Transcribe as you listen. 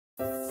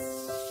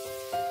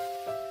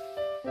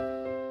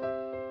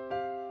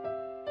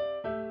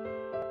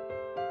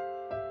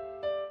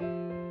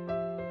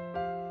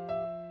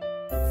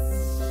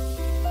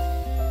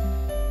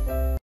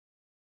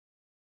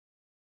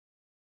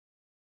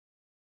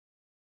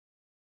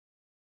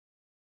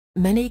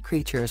Many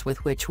creatures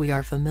with which we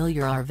are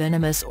familiar are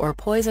venomous or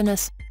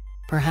poisonous.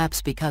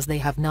 Perhaps because they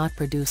have not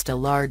produced a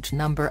large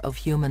number of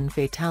human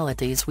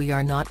fatalities, we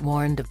are not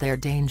warned of their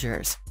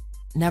dangers.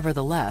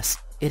 Nevertheless,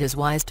 it is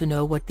wise to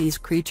know what these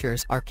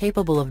creatures are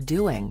capable of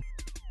doing.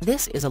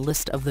 This is a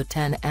list of the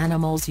 10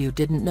 animals you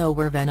didn't know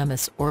were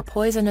venomous or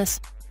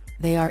poisonous.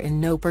 They are in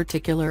no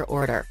particular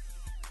order.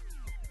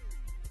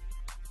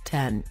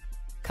 10.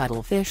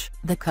 Cuttlefish.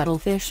 The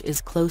cuttlefish is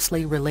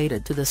closely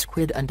related to the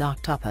squid and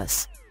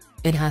octopus.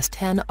 It has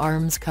 10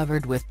 arms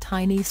covered with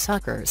tiny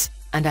suckers,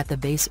 and at the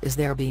base is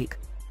their beak.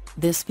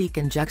 This beak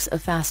injects a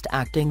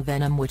fast-acting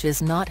venom which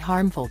is not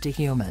harmful to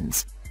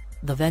humans.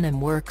 The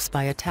venom works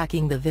by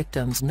attacking the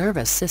victim's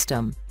nervous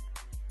system.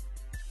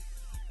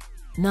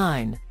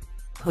 9.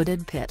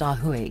 Hooded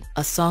pitahui.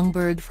 A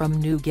songbird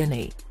from New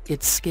Guinea.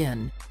 Its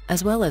skin,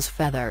 as well as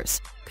feathers,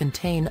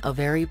 contain a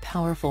very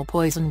powerful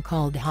poison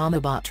called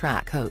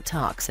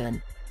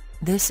homobotrachotoxin.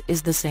 This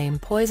is the same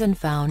poison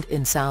found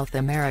in South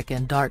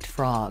American dart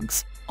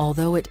frogs,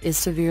 although it is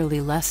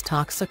severely less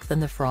toxic than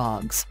the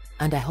frogs,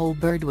 and a whole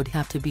bird would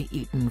have to be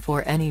eaten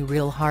for any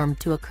real harm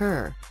to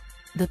occur.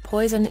 The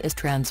poison is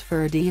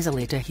transferred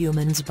easily to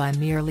humans by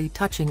merely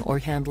touching or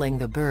handling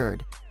the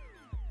bird.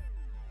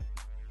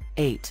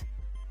 8.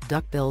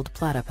 Duck-billed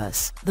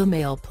platypus. The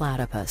male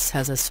platypus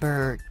has a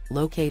spur,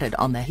 located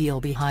on the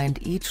heel behind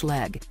each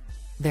leg.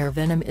 Their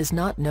venom is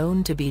not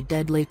known to be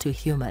deadly to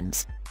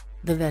humans.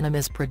 The venom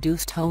is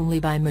produced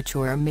only by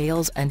mature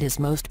males and is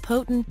most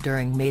potent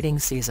during mating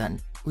season,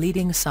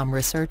 leading some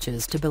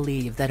researchers to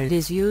believe that it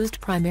is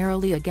used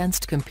primarily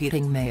against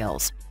competing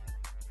males.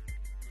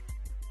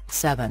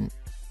 7.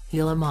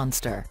 Gila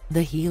monster.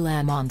 The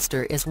Gila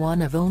monster is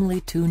one of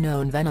only 2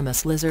 known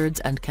venomous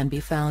lizards and can be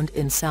found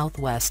in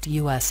southwest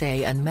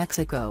USA and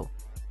Mexico.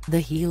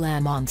 The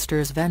Gila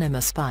monster's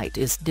venomous bite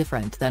is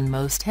different than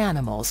most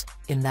animals,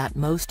 in that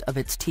most of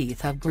its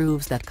teeth have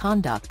grooves that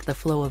conduct the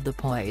flow of the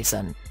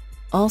poison.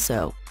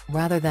 Also,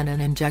 rather than an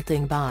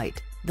injecting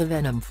bite, the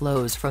venom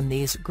flows from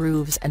these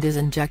grooves and is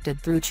injected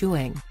through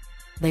chewing.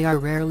 They are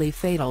rarely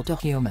fatal to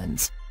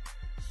humans.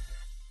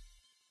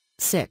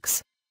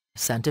 6.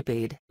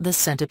 Centipede. The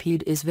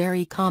centipede is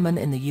very common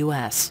in the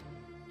U.S.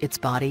 Its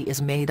body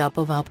is made up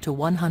of to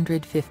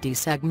 150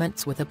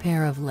 segments with a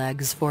pair of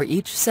legs for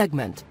each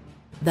segment.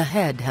 The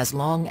head has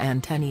long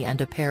antennae and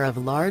a pair of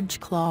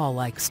large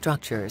claw-like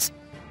structures.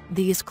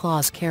 These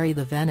claws carry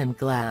the venom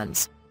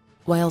glands.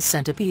 While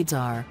centipedes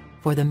are,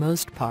 for the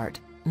most part,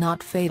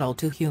 not fatal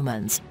to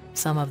humans,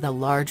 some of the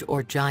large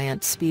or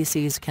giant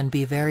species can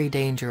be very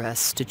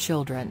dangerous to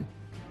children.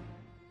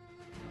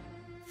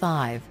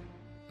 5.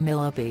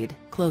 Millipede.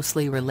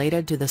 Closely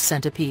related to the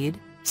centipede,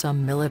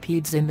 some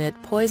millipedes emit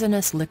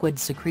poisonous liquid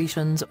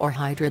secretions or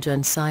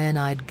hydrogen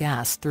cyanide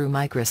gas through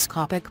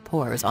microscopic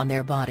pores on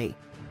their body.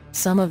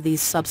 Some of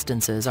these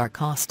substances are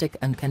caustic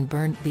and can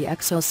burn the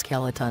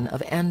exoskeleton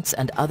of ants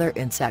and other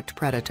insect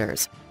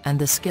predators, and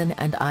the skin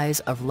and eyes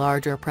of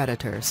larger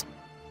predators.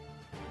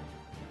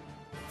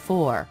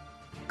 4.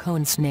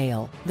 Cone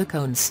snail. The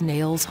cone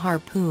snail's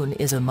harpoon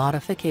is a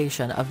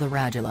modification of the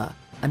radula,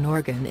 an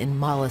organ in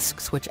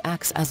mollusks which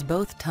acts as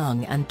both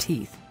tongue and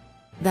teeth.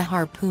 The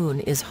harpoon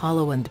is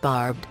hollow and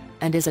barbed,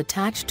 and is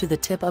attached to the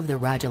tip of the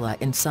radula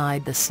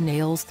inside the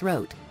snail's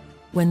throat.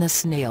 When the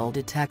snail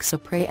detects a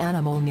prey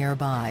animal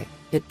nearby,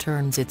 it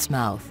turns its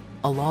mouth,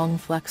 a long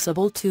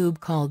flexible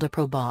tube called a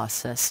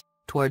proboscis,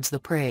 towards the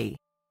prey.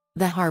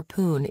 The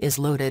harpoon is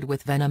loaded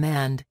with venom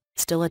and,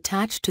 still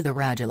attached to the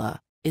radula,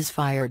 is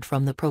fired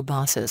from the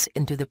proboscis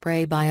into the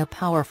prey by a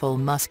powerful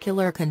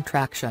muscular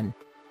contraction.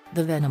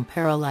 The venom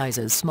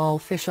paralyzes small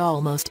fish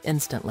almost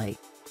instantly.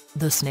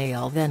 The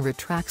snail then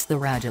retracts the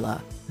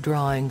radula,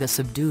 drawing the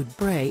subdued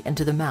prey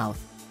into the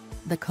mouth.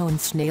 The cone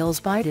snail's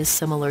bite is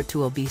similar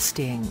to a bee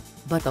sting,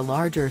 but the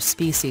larger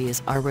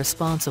species are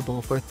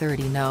responsible for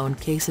 30 known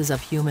cases of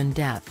human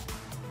death.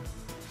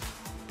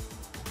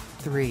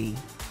 3.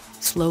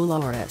 Slow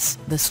loris.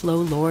 The slow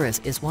loris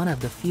is one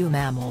of the few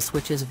mammals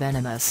which is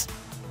venomous.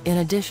 In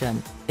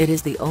addition, it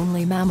is the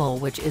only mammal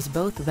which is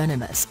both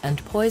venomous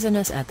and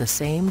poisonous at the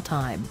same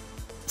time.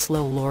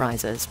 Slow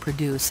lorises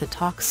produce a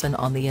toxin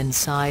on the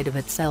inside of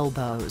its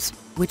elbows,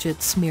 which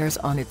it smears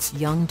on its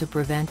young to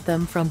prevent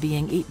them from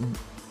being eaten.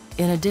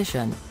 In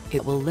addition,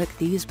 it will lick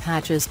these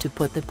patches to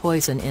put the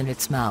poison in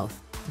its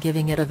mouth,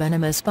 giving it a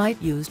venomous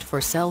bite used for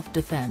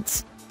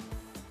self-defense.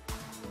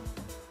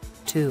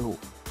 2.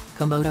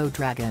 Komodo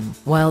dragon.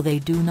 While they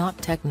do not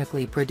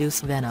technically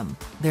produce venom,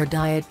 their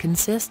diet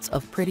consists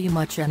of pretty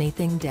much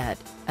anything dead,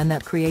 and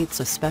that creates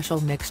a special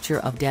mixture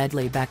of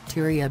deadly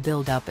bacteria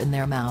build up in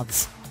their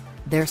mouths.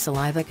 Their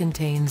saliva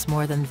contains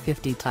more than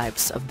 50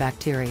 types of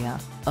bacteria,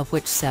 of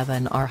which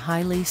 7 are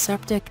highly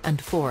septic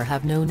and 4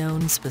 have no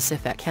known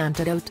specific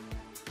antidote.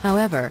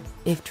 However,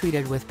 if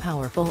treated with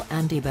powerful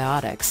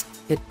antibiotics,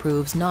 it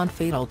proves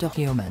non-fatal to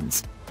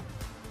humans.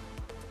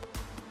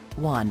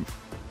 1.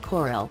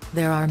 Coral.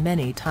 There are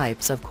many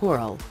types of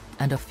coral,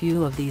 and a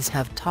few of these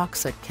have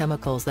toxic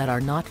chemicals that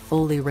are not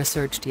fully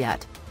researched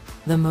yet.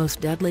 The most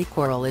deadly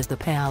coral is the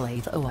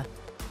palaethoa.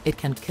 It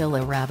can kill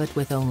a rabbit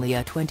with only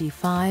a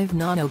 25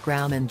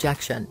 nanogram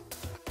injection.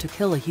 To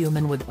kill a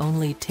human would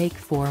only take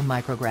 4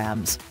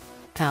 micrograms.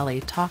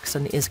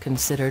 Palytoxin is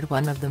considered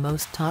one of the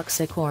most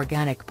toxic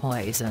organic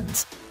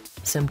poisons.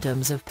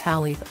 Symptoms of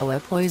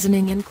palythoa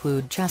poisoning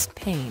include chest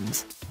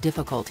pains,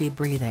 difficulty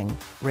breathing,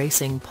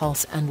 racing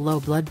pulse and low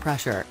blood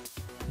pressure.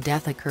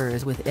 Death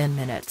occurs within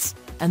minutes,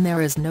 and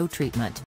there is no treatment.